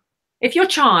your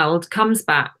child comes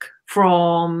back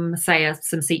from, say,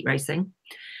 some seat racing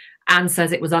and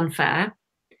says it was unfair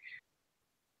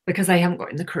because they haven't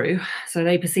got in the crew, so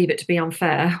they perceive it to be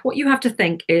unfair, what you have to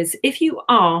think is, if you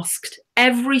asked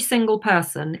every single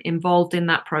person involved in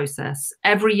that process,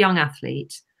 every young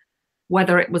athlete,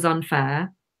 whether it was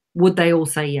unfair, would they all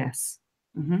say yes?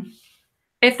 Mm-hmm.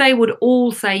 If they would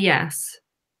all say yes,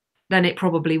 then it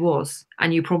probably was,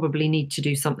 and you probably need to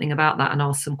do something about that and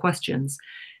ask some questions.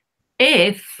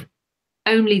 If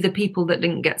only the people that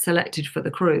didn't get selected for the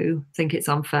crew think it's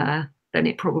unfair, then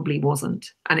it probably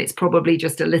wasn't, and it's probably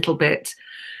just a little bit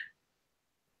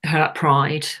hurt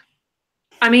pride.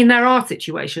 I mean, there are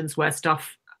situations where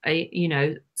stuff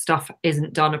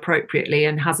isn't done appropriately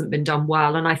and hasn't been done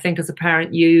well, and I think as a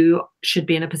parent you should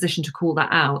be in a position to call that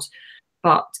out.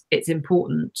 But it's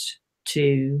important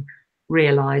to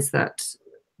realise that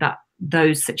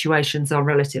those situations are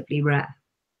relatively rare.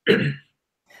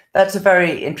 That's a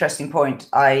very interesting point.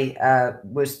 I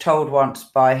was told once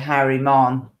by Harry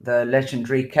Mahon, the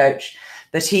legendary coach,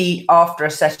 that he, after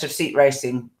a set of seat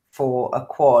racing for a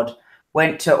quad,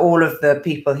 went to all of the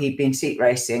people he'd been seat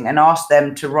racing and asked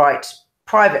them to write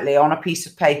privately on a piece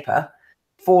of paper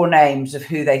 4 names of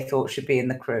who they thought should be in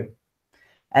the crew.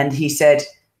 And he said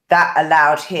that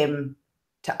allowed him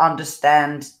to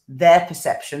understand their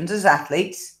perceptions as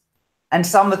athletes. And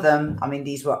some of them, I mean,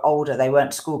 these were older, they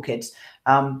weren't school kids,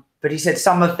 but he said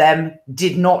some of them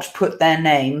did not put their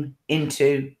name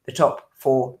into the top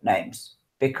 4 names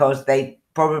because they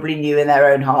probably knew in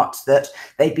their own hearts that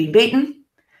they'd been beaten,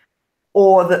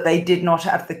 or that they did not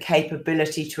have the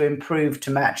capability to improve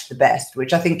to match the best,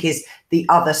 which I think is the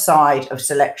other side of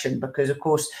selection, because of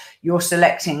course you're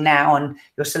selecting now and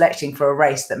you're selecting for a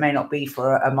race that may not be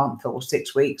for a month or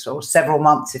 6 weeks or several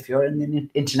months if you're in the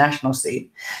international scene.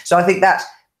 So I think that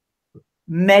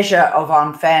measure of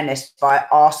unfairness by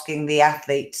asking the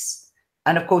athletes,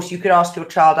 and of course you could ask your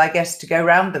child, I guess, to go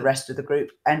around the rest of the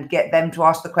group and get them to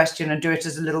ask the question and do it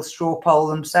as a little straw poll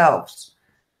themselves.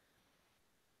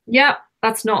 Yeah,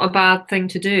 that's not a bad thing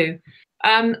to do.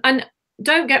 And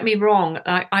don't get me wrong,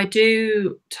 I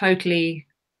do totally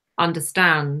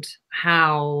understand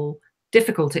how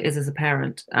difficult it is as a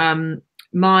parent.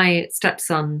 My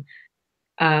stepson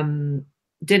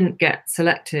didn't get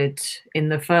selected in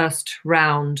the first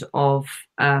round of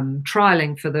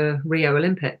trialing for the Rio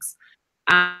Olympics.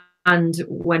 And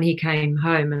when he came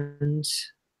home and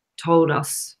told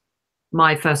us,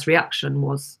 my first reaction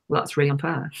was, well, that's really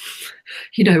unfair.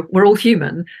 We're all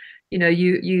human.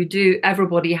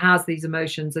 Everybody has these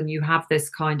emotions, and you have this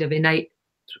kind of innate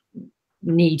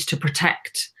need to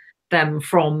protect them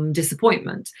from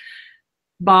disappointment.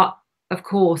 But of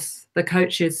course, the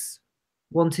coaches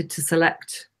wanted to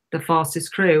select the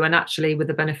fastest crew, and actually, with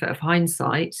the benefit of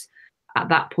hindsight, at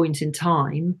that point in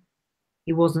time,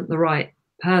 he wasn't the right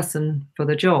person for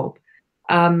the job.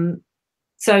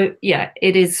 So yeah,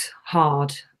 it is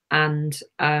hard, and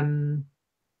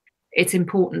it's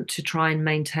important to try and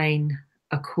maintain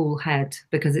a cool head,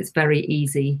 because it's very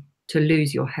easy to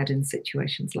lose your head in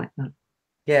situations like that.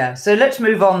 Yeah, so let's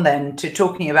move on then to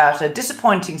talking about a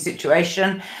disappointing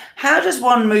situation. How does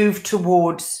one move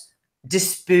towards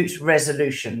dispute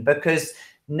resolution? Because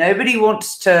nobody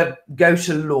wants to go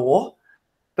to law,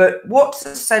 but what's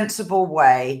a sensible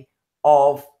way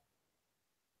of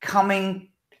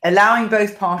allowing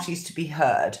both parties to be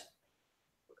heard?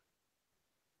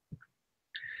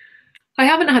 I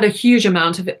haven't had a huge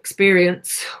amount of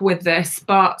experience with this,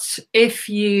 but if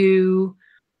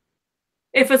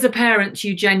as a parent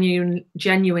you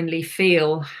genuinely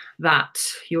feel that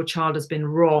your child has been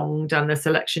wronged and the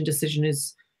selection decision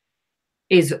is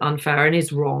unfair and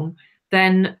is wrong,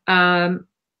 then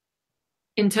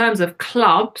in terms of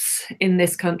clubs in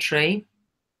this country,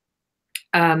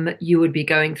 you would be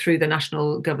going through the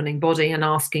national governing body and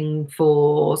asking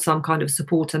for some kind of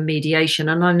support and mediation.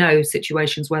 And I know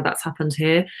situations where that's happened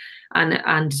here,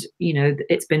 and you know,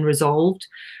 it's been resolved.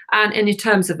 And in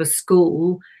terms of a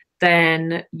school,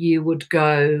 then you would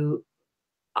go.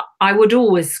 I would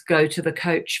always go to the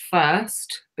coach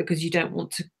first, because you don't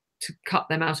want to cut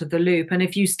them out of the loop. And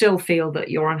if you still feel that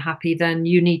you're unhappy, then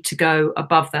you need to go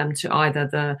above them to either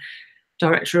the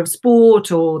director of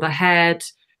sport or the head,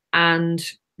 and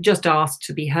just ask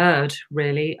to be heard,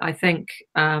 really. I think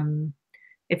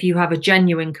if you have a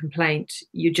genuine complaint,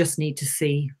 you just need to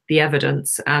see the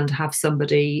evidence and have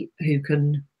somebody who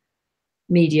can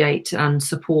mediate and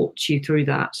support you through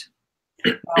that.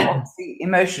 Well, obviously,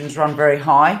 emotions run very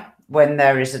high when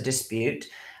there is a dispute.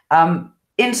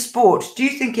 In sport, do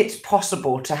you think it's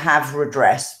possible to have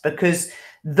redress? Because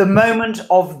the moment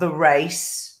of the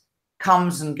race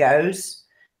comes and goes,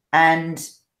 and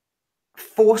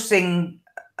forcing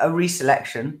a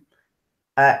reselection,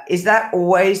 is that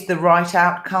always the right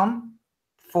outcome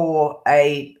for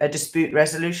a dispute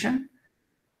resolution?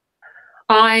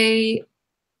 I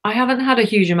haven't had a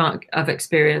huge amount of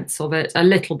experience of it, a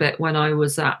little bit when I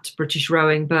was at British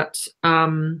Rowing, but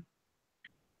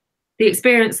the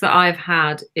experience that I've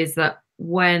had is that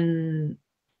when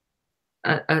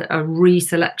a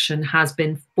reselection has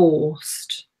been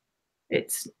forced,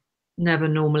 it's never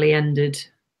normally ended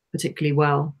particularly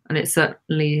well, and it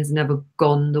certainly has never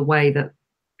gone the way that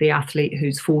the athlete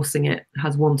who's forcing it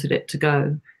has wanted it to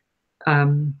go.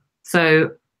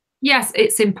 So yes,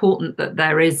 it's important that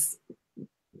there is,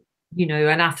 you know,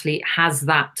 an athlete has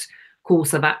that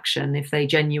course of action if they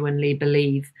genuinely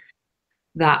believe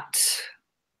that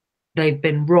they've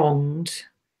been wronged.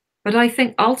 But I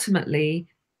think ultimately,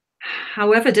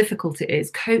 however difficult it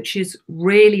is, coaches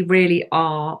really, really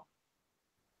are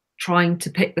trying to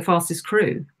pick the fastest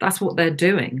crew. That's what they're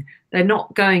doing. They're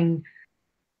not going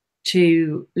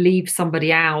to leave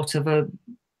somebody out of a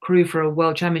crew for a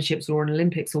World Championships or an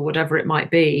Olympics or whatever it might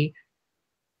be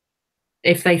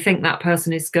if they think that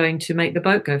person is going to make the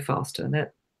boat go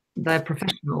faster. They're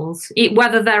professionals.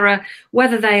 Whether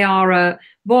they are a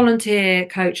volunteer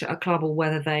coach at a club or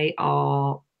whether they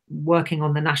are working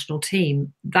on the national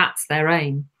team, that's their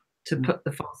aim, to put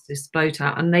the fastest boat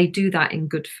out, and they do that in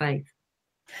good faith.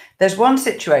 There's one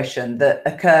situation that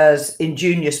occurs in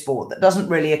junior sport that doesn't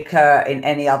really occur in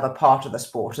any other part of the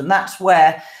sport, and that's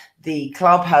where the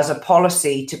club has a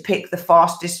policy to pick the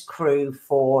fastest crew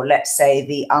for, let's say,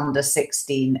 the under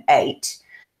 16 8.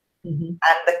 Mm-hmm. And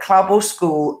the club or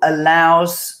school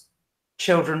allows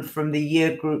children from the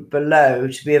year group below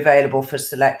to be available for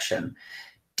selection.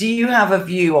 Do you have a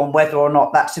view on whether or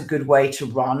not that's a good way to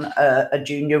run a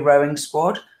junior rowing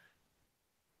squad?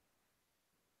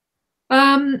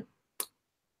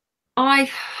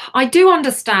 I do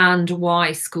understand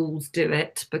why schools do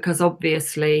it, because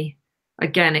obviously,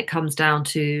 again, it comes down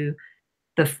to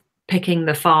picking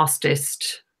the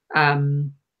fastest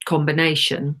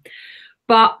combination.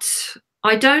 But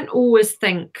I don't always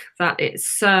think that it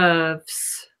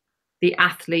serves the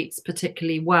athletes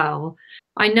particularly well.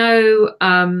 I know,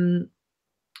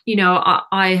 you know,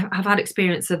 I have had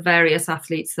experience of various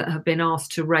athletes that have been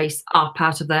asked to race up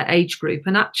out of their age group.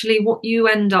 And actually what you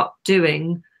end up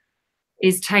doing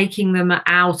is taking them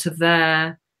out of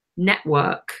their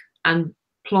network and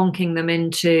plonking them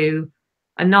into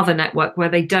another network where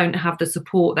they don't have the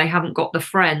support, they haven't got the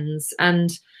friends. And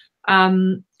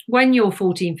when you're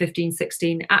 14, 15,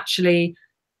 16, actually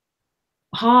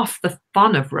half the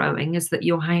fun of rowing is that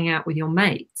you're hanging out with your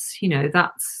mates. You know,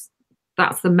 that's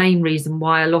the main reason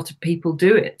why a lot of people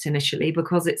do it initially,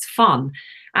 because it's fun.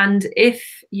 And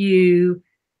if you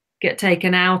get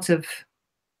taken out of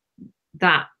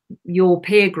that, your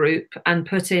peer group, and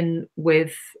put in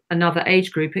with another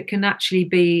age group, it can actually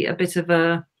be a bit of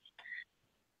an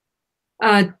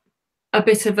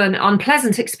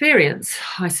unpleasant experience,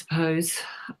 I suppose.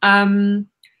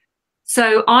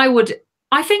 So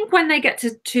I think when they get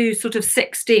to sort of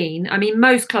 16, I mean,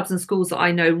 most clubs and schools that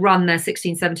I know run their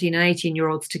 16, 17 and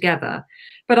 18-year-olds together.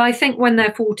 But I think when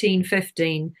they're 14,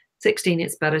 15, 16,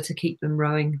 it's better to keep them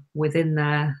rowing within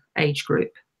their age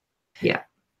group. Yeah.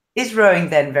 Is rowing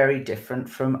then very different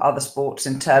from other sports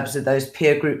in terms of those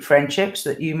peer group friendships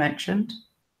that you mentioned?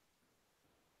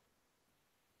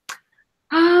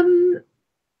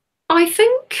 I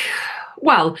think,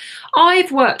 well,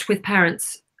 I've worked with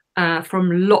parents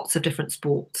from lots of different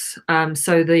sports.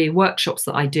 So the workshops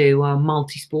that I do are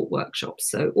multi-sport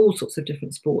workshops, so all sorts of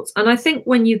different sports. And I think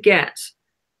when you get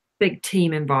big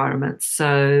team environments,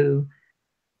 so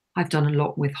I've done a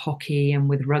lot with hockey and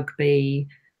with rugby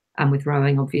and with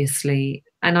rowing, obviously.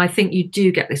 And I think you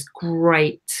do get this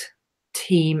great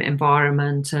team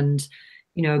environment and,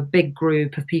 you know, a big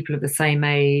group of people of the same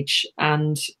age.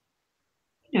 And,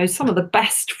 you know, some of the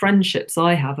best friendships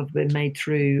I have been made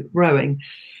through rowing.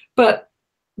 But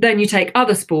then you take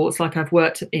other sports, like I've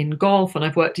worked in golf and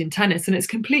I've worked in tennis, and it's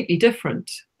completely different.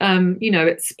 You know,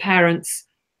 it's parents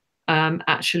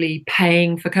actually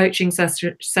paying for coaching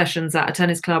sessions at a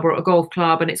tennis club or at a golf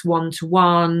club, and it's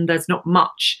one-to-one. There's not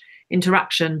much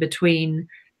interaction between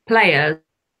players.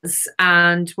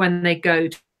 And when they go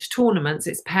to tournaments,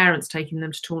 it's parents taking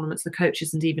them to tournaments, the coaches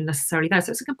isn't even necessarily there.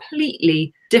 So it's a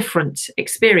completely different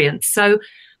experience. So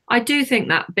I do think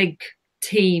that big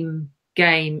team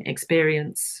game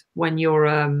experience when you're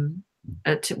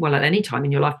at any time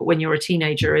in your life, but when you're a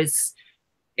teenager is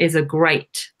a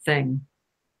great thing.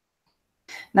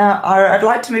 Now, I'd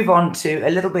like to move on to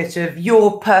a little bit of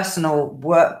your personal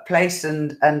workplace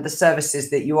and the services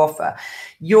that you offer.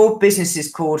 Your business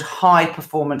is called High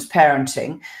Performance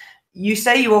Parenting. You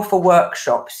say you offer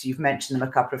workshops. You've mentioned them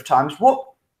a couple of times. What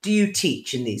do you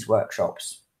teach in these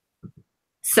workshops?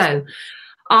 So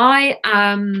my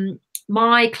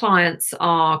clients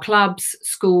are clubs,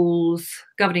 schools,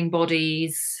 governing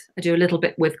bodies. I do a little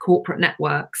bit with corporate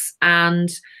networks, and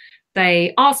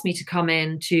they asked me to come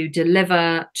in to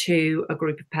deliver to a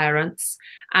group of parents,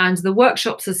 and the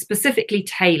workshops are specifically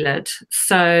tailored.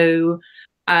 So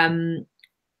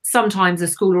sometimes a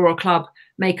school or a club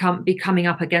may be coming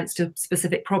up against a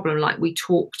specific problem, like we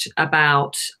talked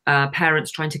about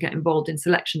parents trying to get involved in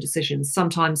selection decisions.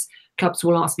 Sometimes clubs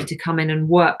will ask me to come in and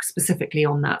work specifically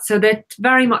on that. So they're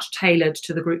very much tailored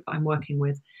to the group I'm working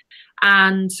with.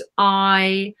 And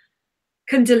I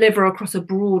can deliver across a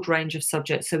broad range of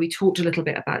subjects. So we talked a little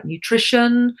bit about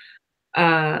nutrition,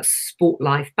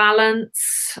 sport-life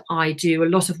balance. I do a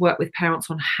lot of work with parents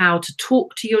on how to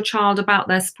talk to your child about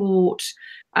their sport,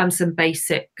 some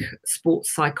basic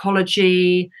sports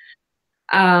psychology,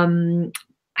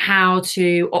 how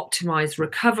to optimize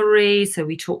recovery. So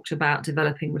we talked about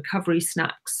developing recovery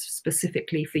snacks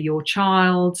specifically for your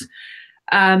child.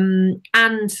 And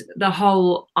the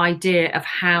whole idea of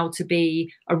how to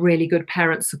be a really good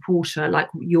parent supporter, like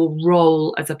your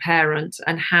role as a parent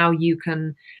and how you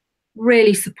can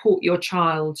really support your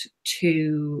child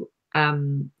to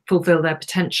fulfill their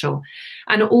potential.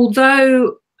 And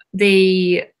although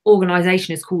the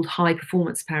organization is called High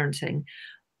Performance Parenting,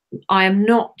 I am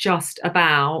not just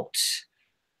about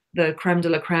the creme de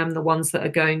la creme, the ones that are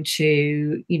going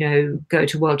to, you know, go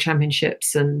to world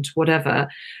championships and whatever.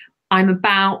 I'm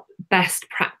about best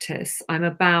practice. I'm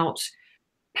about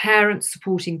parents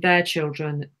supporting their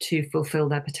children to fulfill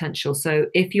their potential. So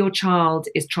if your child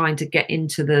is trying to get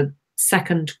into the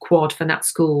second quad for Nat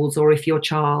Schools, or if your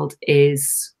child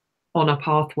is on a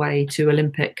pathway to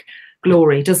Olympic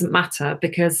glory, doesn't matter,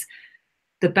 because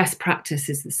the best practice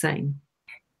is the same.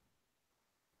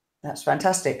 That's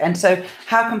fantastic. And so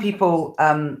how can people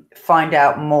find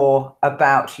out more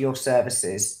about your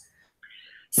services?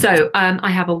 So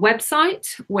I have a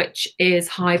website, which is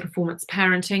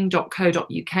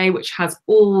highperformanceparenting.co.uk, which has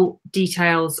all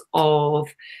details of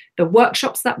the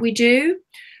workshops that we do.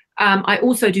 I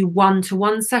also do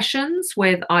one-to-one sessions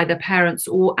with either parents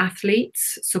or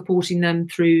athletes, supporting them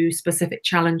through specific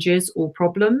challenges or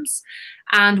problems.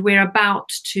 And we're about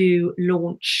to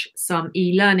launch some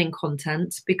e-learning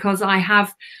content, because I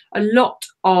have a lot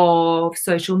of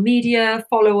social media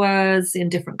followers in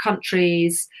different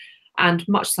countries. And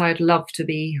much as I'd love to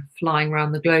be flying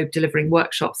around the globe delivering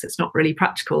workshops, it's not really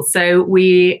practical. So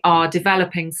we are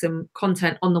developing some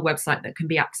content on the website that can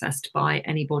be accessed by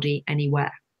anybody,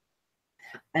 anywhere.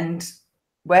 And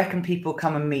where can people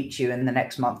come and meet you in the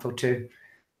next month or two?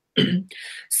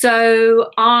 So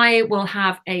I will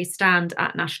have a stand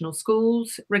at National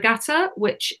Schools Regatta,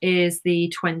 which is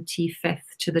the 25th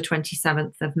to the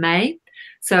 27th of May.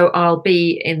 So I'll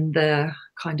be in the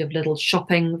kind of little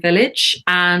shopping village,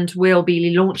 and we'll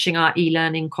be launching our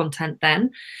e-learning content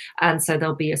then. And so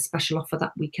there'll be a special offer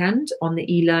that weekend on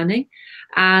the e-learning.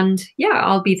 And yeah,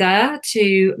 I'll be there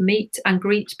to meet and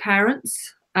greet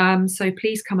parents. So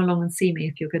please come along and see me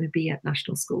if you're going to be at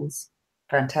National Schools.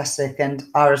 Fantastic. And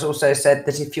Ira's also said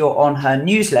that if you're on her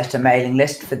newsletter mailing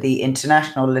list for the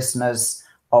international listeners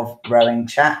of Rowing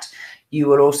Chat, you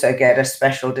will also get a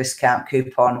special discount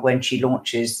coupon when she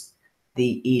launches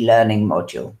the e-learning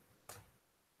module.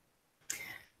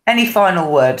 Any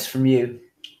final words from you?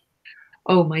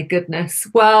 Oh my goodness.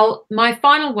 Well, my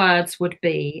final words would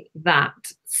be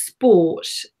that sport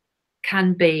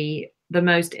can be the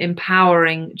most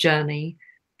empowering journey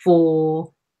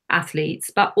for athletes,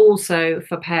 but also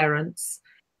for parents.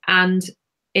 And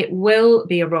it will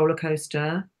be a roller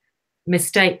coaster.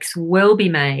 Mistakes will be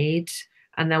made,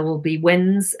 and there will be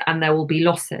wins and there will be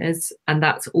losses, and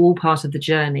that's all part of the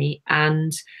journey.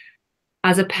 And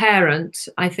as a parent,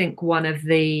 I think one of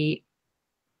the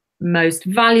most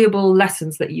valuable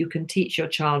lessons that you can teach your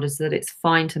child is that it's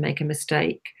fine to make a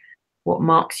mistake. What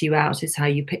marks you out is how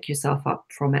you pick yourself up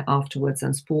from it afterwards,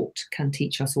 and sport can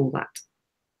teach us all that.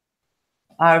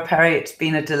 Ira Perry, it's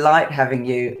been a delight having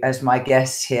you as my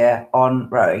guest here on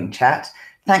Rowing Chat.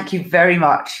 Thank you very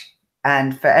much.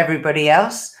 And for everybody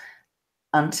else,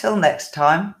 until next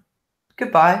time,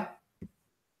 goodbye.